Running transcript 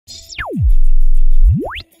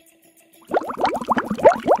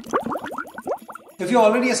If you're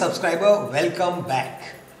already a subscriber, welcome back.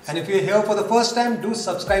 And if you're here for the first time, do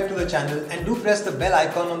subscribe to the channel and do press the bell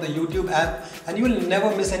icon on the YouTube app and you will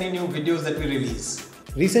never miss any new videos that we release.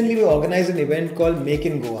 Recently we organized an event called Make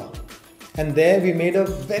in Goa, and there we made a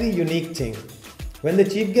very unique thing. When the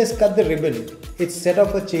chief guest cut the ribbon, it set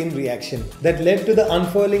off a chain reaction that led to the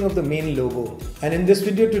unfurling of the main logo. And in this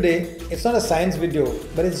video today, it's not a science video,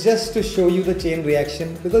 but it's just to show you the chain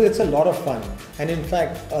reaction because it's a lot of fun and in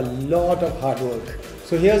fact a lot of hard work.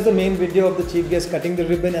 So here's the main video of the chief guest cutting the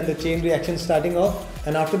ribbon and the chain reaction starting off,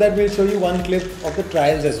 and after that we'll show you one clip of the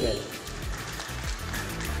trials as well.